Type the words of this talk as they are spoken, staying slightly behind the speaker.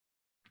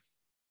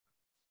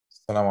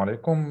Assalamu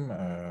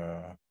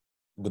alaikum.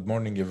 Good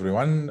morning,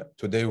 everyone.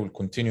 Today we'll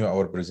continue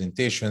our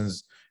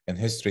presentations in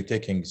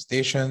history-taking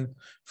station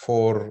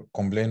for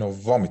complaint of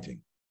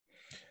vomiting.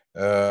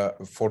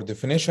 For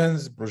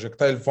definitions,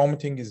 projectile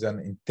vomiting is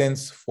an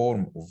intense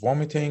form of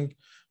vomiting.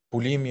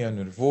 Bulimia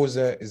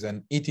nervosa is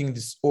an eating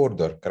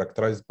disorder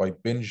characterized by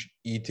binge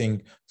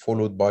eating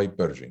followed by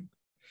purging.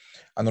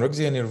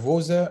 Anorexia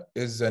nervosa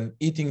is an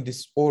eating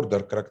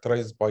disorder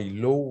characterized by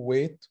low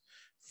weight,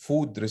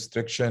 food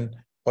restriction,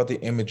 body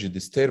image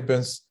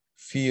disturbance,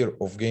 fear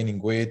of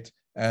gaining weight,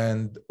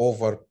 and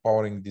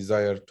overpowering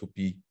desire to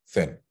be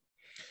thin.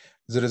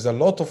 There is a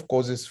lot of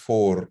causes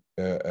for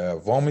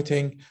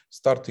vomiting,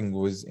 starting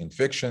with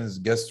infections,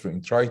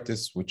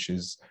 gastroenteritis, which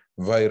is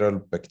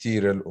viral,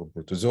 bacterial, or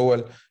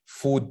protozoal,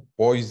 food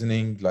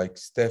poisoning like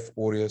Staph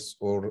aureus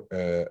or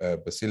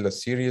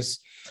Bacillus cereus,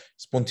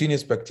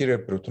 spontaneous bacterial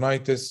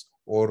peritonitis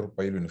or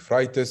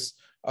pyelonephritis,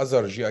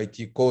 other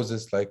GIT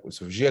causes like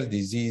esophageal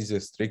disease,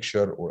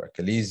 stricture or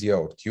achalasia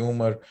or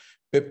tumor,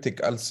 peptic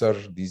ulcer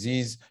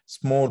disease,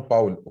 small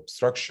bowel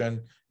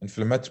obstruction,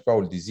 inflammatory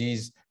bowel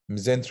disease,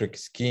 mesenteric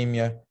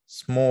ischemia,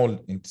 small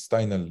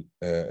intestinal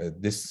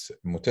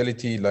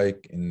dysmotility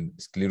like in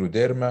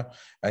scleroderma,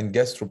 and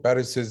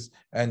gastroparesis,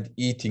 and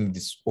eating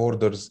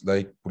disorders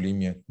like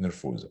bulimia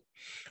nervosa.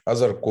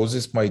 Other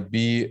causes might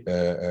be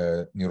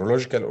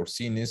neurological or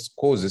CNS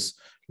causes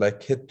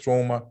like head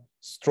trauma,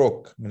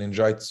 stroke,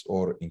 meningitis,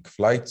 or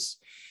encephalitis,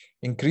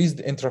 increased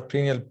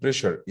intracranial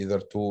pressure either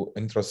to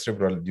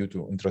intracerebral due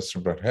to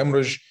intracerebral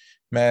hemorrhage,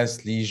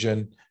 mass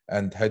lesion,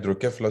 and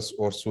hydrocephalus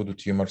or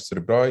pseudotumor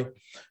cerebri,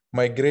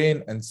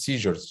 migraine and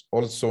seizures,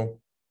 also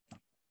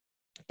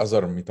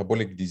other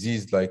metabolic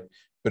disease like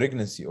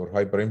pregnancy or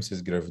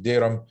hyperemesis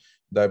gravidarum,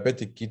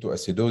 diabetic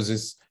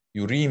ketoacidosis,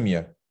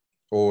 uremia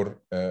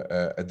or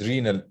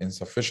adrenal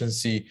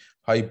insufficiency,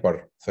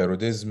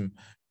 hyperthyroidism,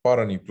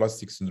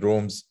 paraneoplastic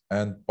syndromes,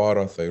 and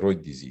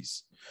parathyroid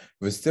disease.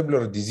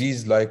 Vestibular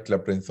disease like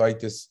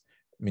labyrinthitis,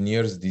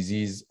 Meniere's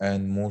disease,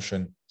 and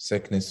motion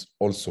sickness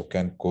also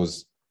can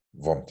cause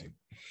vomiting.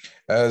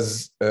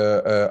 As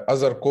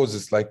other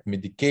causes like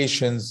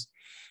medications,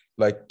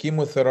 like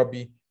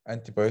chemotherapy,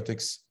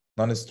 antibiotics,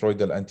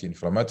 non-steroidal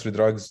anti-inflammatory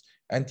drugs,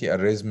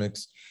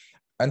 antiarrhythmics,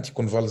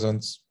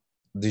 anticonvulsants,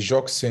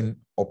 digoxin,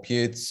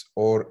 opiates,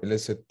 or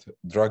illicit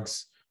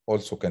drugs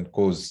also can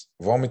cause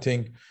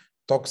vomiting.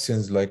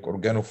 Toxins like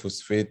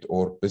organophosphate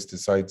or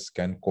pesticides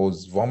can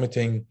cause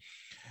vomiting.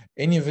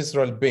 Any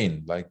visceral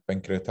pain like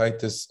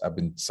pancreatitis,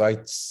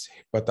 appendicitis,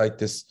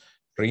 hepatitis,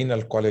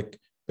 renal colic,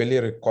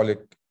 biliary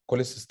colic,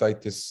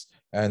 cholecystitis,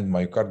 and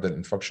myocardial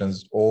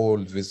infarctions, all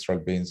visceral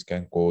pains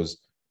can cause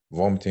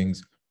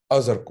vomitings.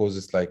 Other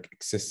causes like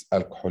excess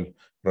alcohol,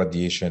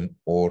 radiation,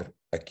 or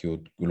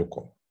acute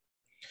glaucoma.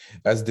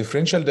 As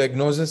differential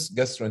diagnosis,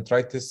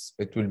 gastroenteritis,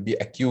 it will be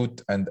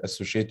acute and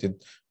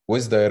associated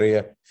with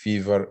diarrhea,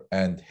 fever,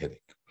 and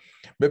headache.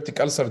 Peptic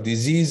ulcer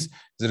disease,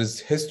 there is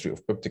history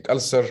of peptic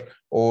ulcer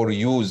or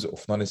use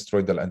of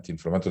non-steroidal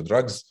anti-inflammatory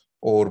drugs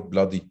or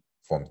bloody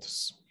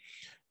vomitus.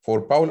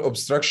 For bowel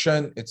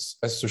obstruction, it's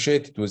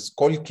associated with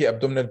colicky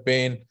abdominal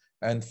pain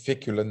and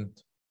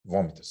feculent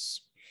vomitus.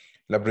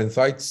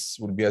 Labyrinthitis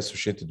will be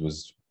associated with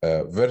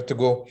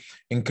vertigo.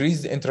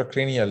 Increased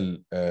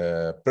intracranial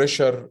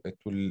pressure, it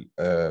will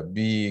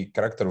be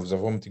character of the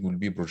vomiting will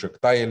be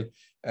projectile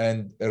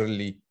and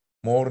early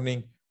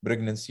morning.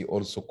 Pregnancy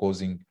also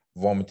causing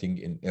vomiting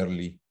in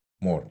early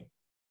morning.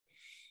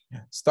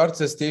 Start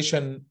the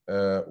station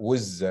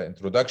with the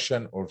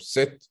introduction or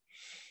set,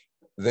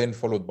 then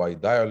followed by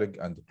dialogue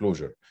and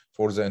closure.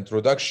 For the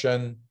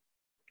introduction,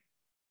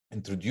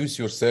 introduce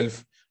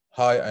yourself.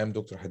 Hi, I am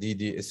Dr.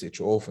 Hadidi,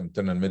 SHO of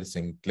Internal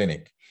Medicine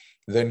Clinic.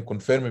 Then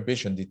confirm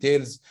patient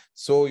details.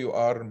 So you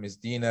are Ms.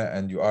 Dina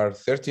and you are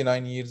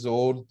 39 years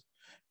old.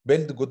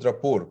 Build good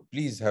rapport.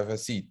 Please have a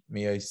seat.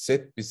 May I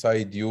sit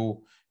beside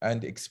you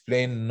and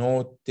explain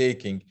note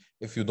taking?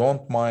 If you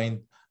don't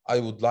mind, I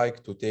would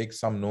like to take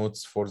some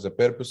notes for the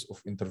purpose of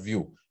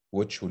interview,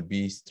 which will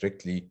be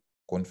strictly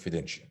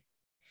confidential.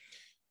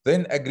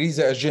 Then agree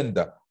the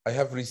agenda. I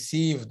have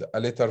received a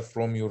letter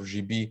from your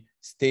GP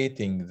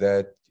stating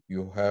that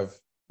you have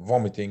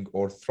vomiting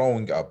or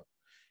throwing up.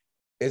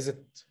 Is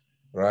it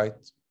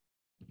right?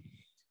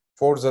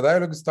 For the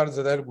dialogue, start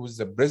the dialogue with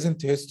the present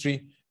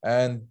history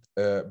and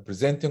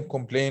presenting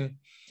complaint.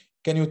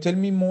 Can you tell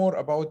me more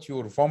about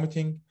your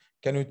vomiting?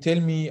 Can you tell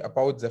me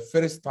about the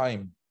first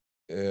time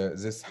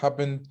this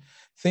happened?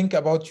 Think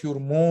about your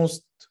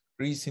most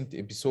recent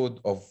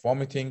episode of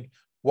vomiting.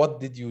 What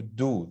did you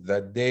do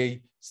that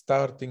day,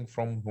 starting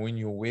from when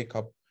you wake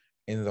up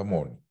in the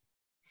morning?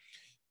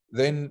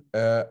 Then,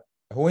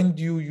 when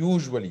do you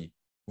usually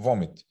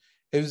vomit?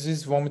 If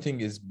this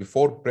vomiting is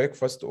before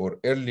breakfast or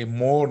early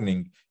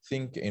morning,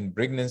 think in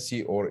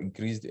pregnancy or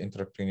increased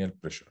intracranial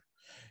pressure.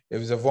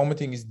 If the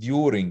vomiting is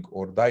during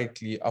or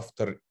directly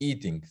after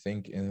eating,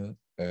 think in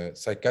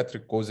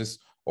psychiatric causes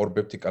or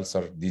peptic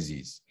ulcer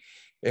disease.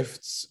 If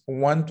it's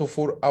 1 to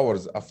 4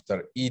 hours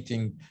after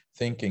eating,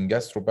 think in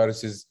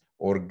gastroparesis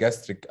or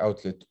gastric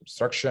outlet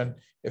obstruction.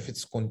 If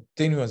it's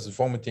continuous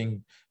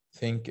vomiting,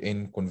 think in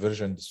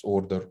conversion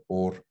disorder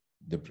or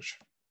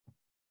depression.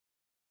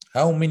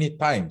 How many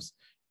times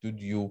did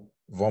you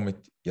vomit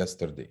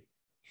yesterday?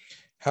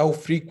 How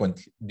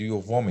frequently do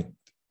you vomit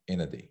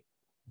in a day?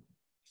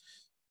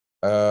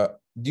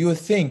 Do you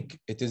think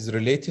it is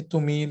related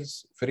to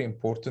meals? Very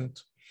important.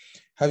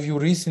 Have you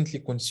recently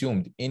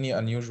consumed any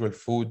unusual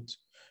food?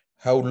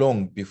 How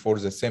long before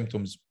the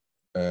symptoms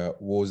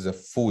was the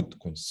food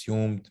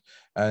consumed?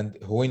 And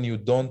when you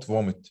don't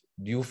vomit,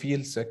 do you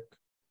feel sick?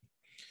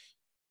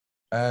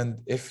 And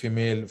if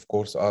female, of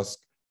course, ask,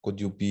 could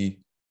you be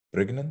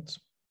pregnant?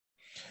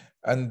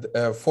 And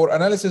for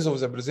analysis of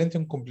the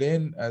presenting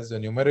complaint as a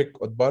numeric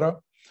Odbara,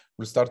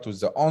 we'll start with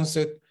the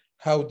onset.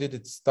 How did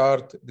it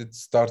start? Did it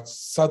start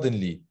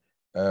suddenly,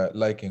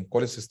 like in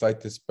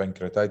cholecystitis,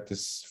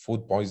 pancreatitis,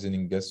 food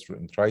poisoning,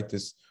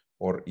 gastroenteritis,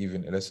 or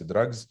even illicit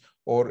drugs?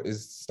 Or is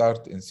it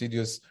start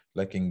insidious,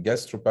 like in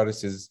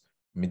gastroparesis,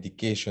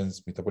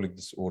 medications, metabolic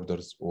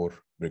disorders, or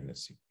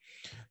pregnancy?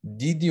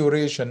 The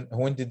duration,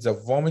 when did the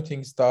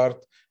vomiting start?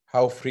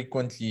 How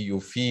frequently you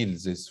feel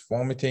this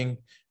vomiting?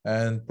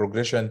 And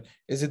progression,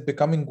 is it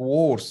becoming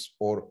worse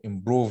or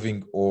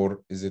improving,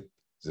 or is it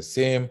the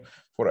same?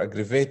 For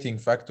aggravating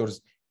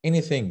factors,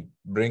 anything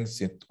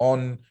brings it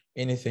on,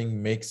 anything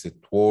makes it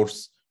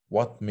worse.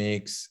 What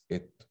makes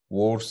it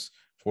worse?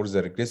 For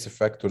the regressive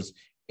factors,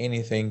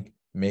 anything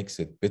makes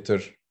it better.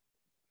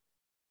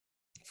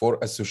 For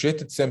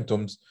associated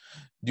symptoms,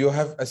 do you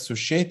have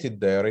associated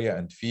diarrhea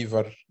and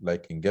fever,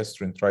 like in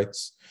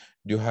gastroenteritis?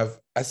 Do you have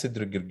acid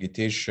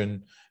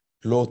regurgitation,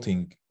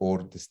 bloating, or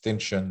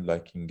distension,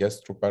 like in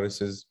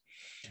gastroparesis?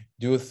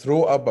 Do you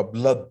throw up a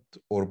blood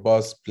or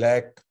pus,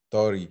 black,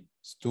 tarry,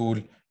 stool,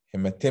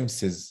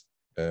 hematemesis,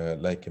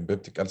 like in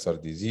peptic ulcer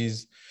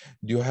disease?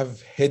 Do you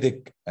have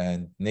headache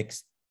and neck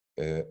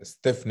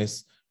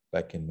stiffness,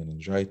 like in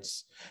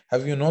meningitis?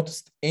 Have you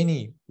noticed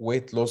any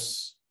weight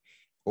loss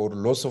or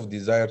loss of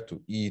desire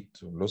to eat,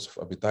 or loss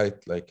of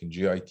appetite, like in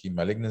GIT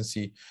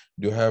malignancy?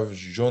 Do you have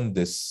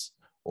jaundice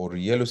or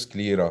yellow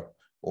sclera,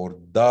 or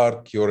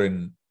dark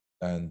urine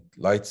and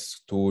light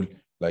stool,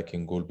 like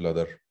in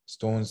gallbladder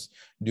stones?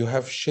 Do you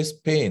have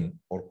chest pain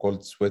or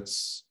cold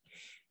sweats,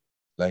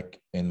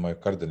 like in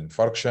myocardial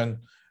infarction?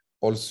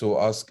 Also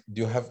ask,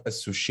 do you have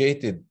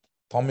associated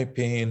tummy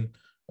pain,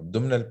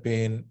 abdominal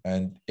pain?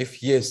 And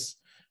if yes,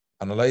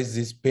 analyze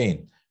this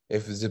pain.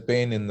 If the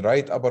pain in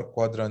right upper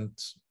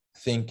quadrant,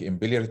 think in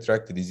biliary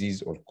tract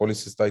disease or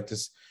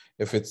cholecystitis.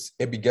 If it's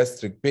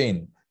epigastric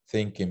pain,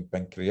 think in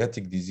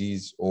pancreatic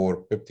disease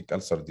or peptic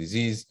ulcer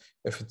disease.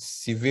 If it's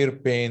severe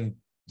pain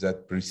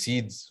that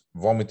precedes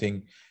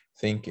vomiting,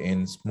 think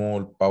in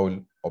small bowel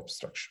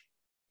obstruction.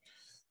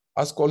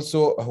 Ask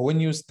also, when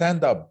you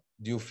stand up,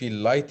 do you feel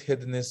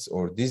lightheadedness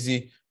or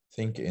dizzy?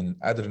 Think in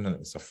adrenal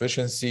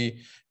insufficiency.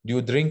 Do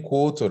you drink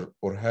water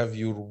or have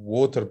your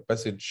water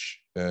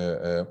passage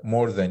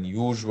more than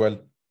usual,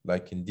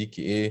 like in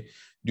DKA?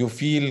 Do you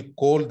feel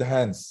cold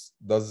hands?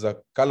 Does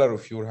the color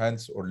of your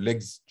hands or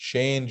legs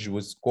change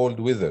with cold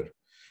weather?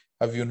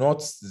 Have you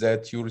noticed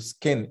that your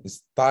skin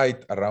is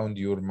tight around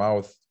your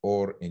mouth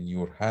or in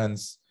your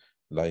hands,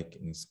 like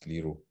in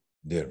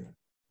scleroderma?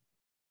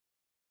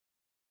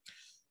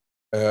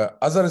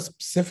 Other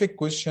specific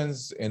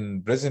questions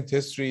in present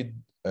history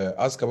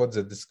ask about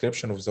the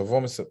description of the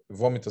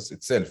vomitus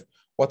itself.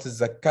 What is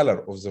the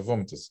color of the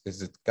vomitus?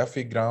 Is it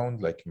coffee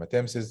ground, like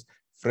hematemesis,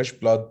 fresh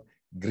blood,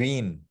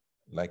 green,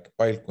 like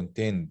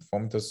bile-contained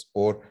vomitus,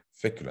 or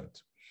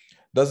feculent?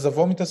 Does the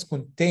vomitus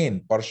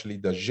contain partially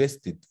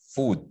digested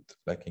food,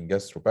 like in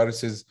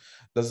gastroparesis?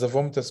 Does the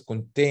vomitus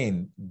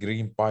contain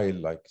green bile,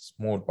 like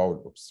small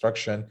bowel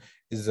obstruction?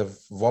 Is the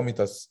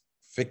vomitus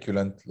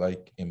feculent,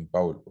 like in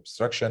bowel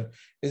obstruction?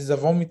 Is the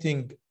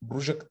vomiting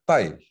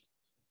projectile,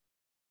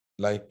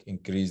 like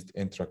increased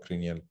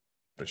intracranial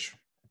pressure?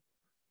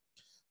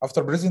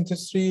 After present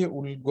history,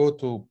 we'll go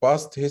to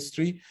past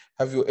history.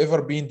 Have you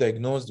ever been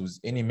diagnosed with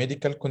any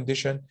medical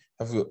condition?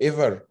 Have you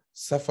ever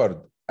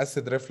suffered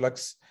acid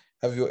reflux?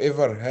 Have you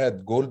ever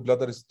had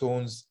gallbladder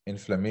stones,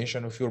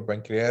 inflammation of your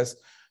pancreas,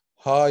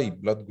 high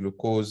blood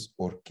glucose,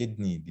 or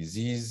kidney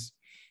disease?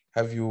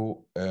 Have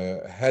you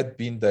had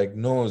been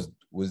diagnosed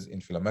with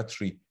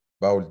inflammatory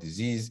bowel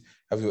disease?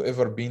 Have you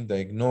ever been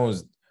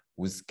diagnosed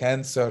with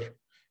cancer?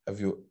 Have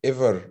you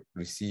ever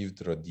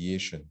received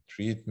radiation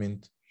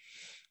treatment?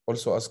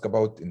 Also ask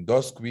about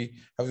endoscopy.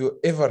 Have you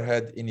ever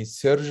had any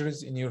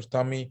surgeries in your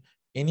tummy?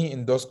 Any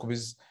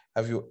endoscopies?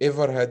 Have you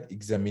ever had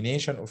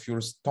examination of your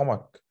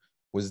stomach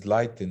with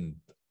lightened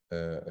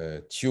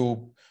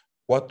tube?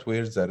 What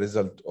were the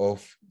result of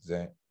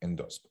the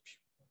endoscopy?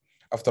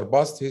 After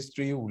past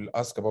history, we'll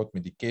ask about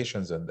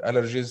medications and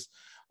allergies.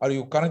 Are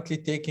you currently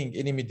taking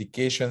any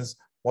medications?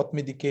 What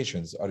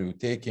medications are you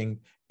taking?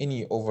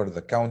 Any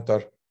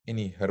over-the-counter,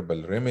 any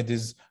herbal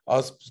remedies?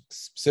 Ask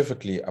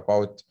specifically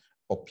about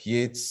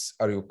opiates.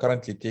 Are you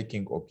currently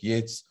taking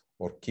opiates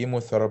or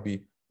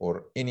chemotherapy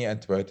or any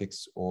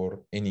antibiotics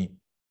or any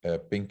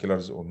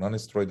painkillers or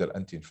non-steroidal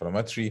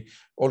anti-inflammatory.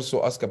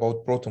 Also ask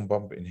about proton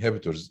pump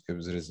inhibitors,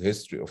 if there is a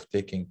history of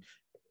taking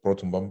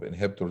proton pump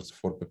inhibitors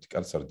for peptic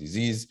ulcer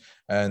disease,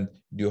 and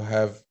do you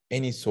have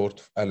any sort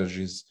of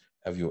allergies?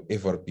 Have you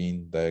ever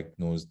been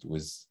diagnosed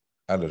with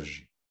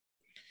allergy?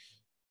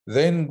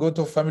 Then go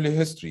to family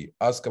history.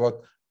 Ask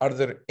about, are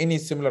there any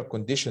similar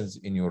conditions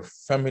in your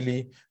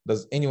family?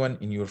 Does anyone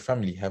in your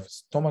family have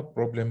stomach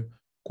problem,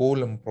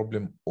 colon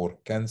problem, or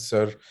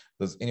cancer?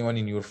 Does anyone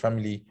in your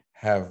family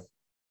have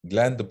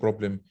gland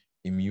problem,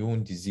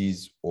 immune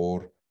disease,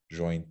 or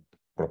joint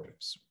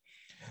problems?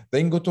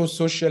 Then go to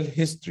social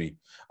history.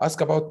 Ask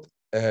about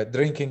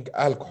drinking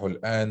alcohol,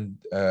 and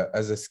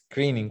as a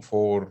screening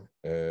for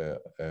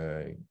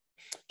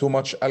too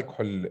much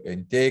alcohol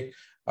intake,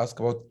 ask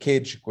about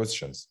cage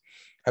questions.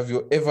 Have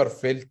you ever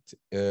felt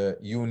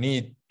you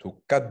need to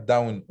cut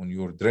down on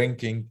your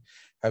drinking?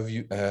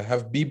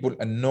 Have people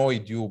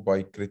annoyed you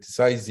by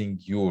criticizing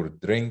your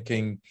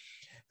drinking?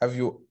 Have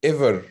you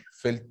ever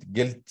felt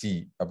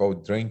guilty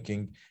about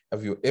drinking?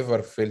 Have you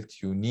ever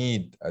felt you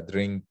need a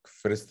drink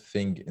first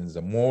thing in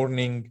the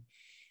morning,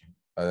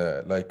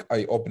 like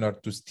eye opener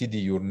to steady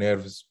your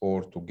nerves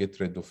or to get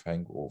rid of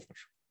hangover?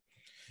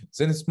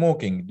 Then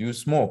smoking. Do you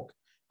smoke?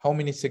 How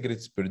many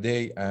cigarettes per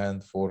day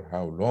and for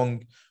how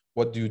long?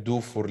 What do you do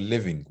for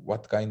living?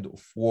 What kind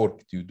of work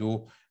do you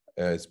do,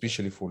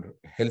 especially for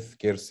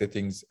healthcare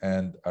settings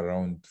and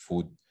around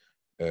food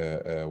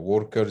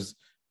workers?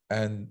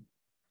 And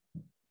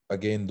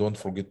again, don't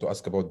forget to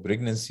ask about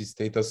pregnancy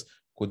status.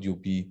 Could you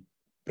be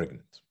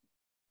pregnant?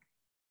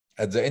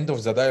 At the end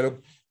of the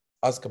dialogue,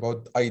 ask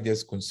about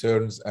ideas,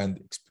 concerns, and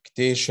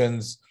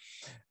expectations.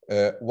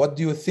 What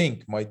do you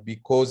think might be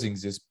causing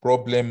this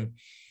problem?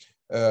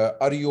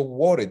 Are you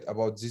worried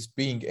about this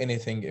being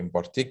anything in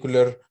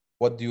particular?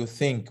 What do you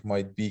think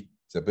might be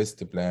the best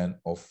plan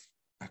of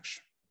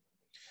action?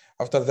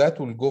 After that,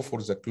 we'll go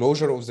for the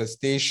closure of the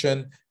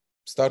station.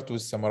 Start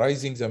with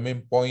summarizing the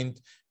main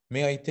point.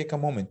 May I take a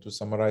moment to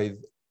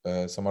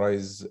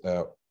summarize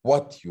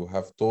what you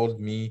have told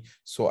me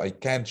so I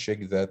can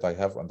check that I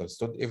have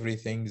understood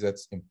everything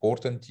that's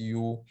important to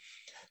you.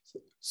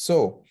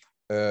 So,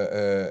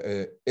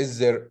 is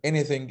there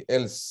anything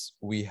else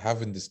we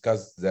haven't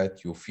discussed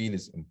that you feel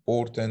is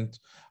important?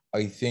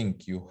 I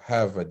think you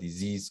have a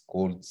disease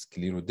called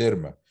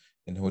scleroderma,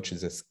 in which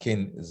the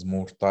skin is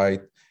more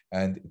tight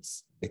and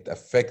it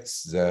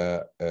affects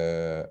the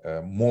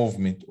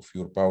movement of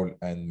your bowel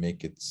and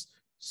make it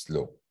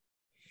slow.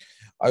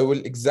 I will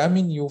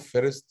examine you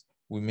first.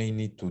 We may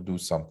need to do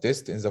some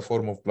tests in the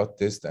form of blood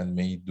test and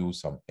may do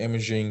some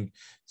imaging.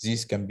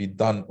 These can be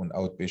done on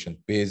outpatient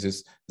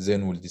basis.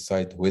 Then we'll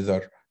decide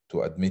whether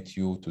to admit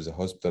you to the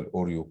hospital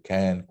or you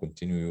can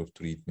continue your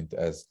treatment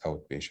as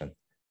outpatient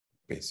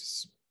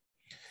basis.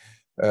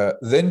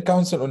 Then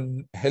counsel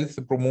on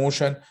health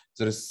promotion.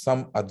 There is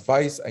some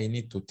advice I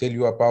need to tell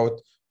you about.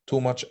 Too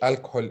much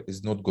alcohol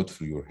is not good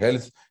for your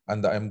health,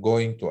 and I'm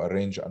going to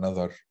arrange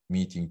another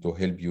meeting to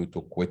help you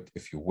to quit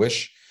if you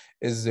wish.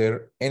 Is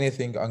there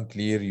anything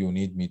unclear you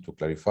need me to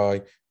clarify?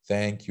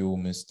 Thank you,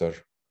 Mr.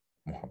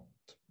 Mohammed.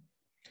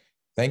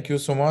 Thank you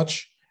so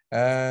much.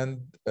 And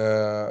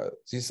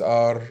these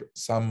are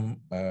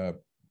some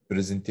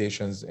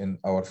presentations in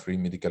our free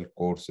medical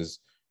courses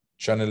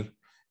channel.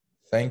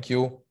 Thank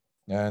you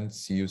and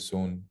see you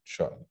soon,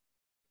 inshallah.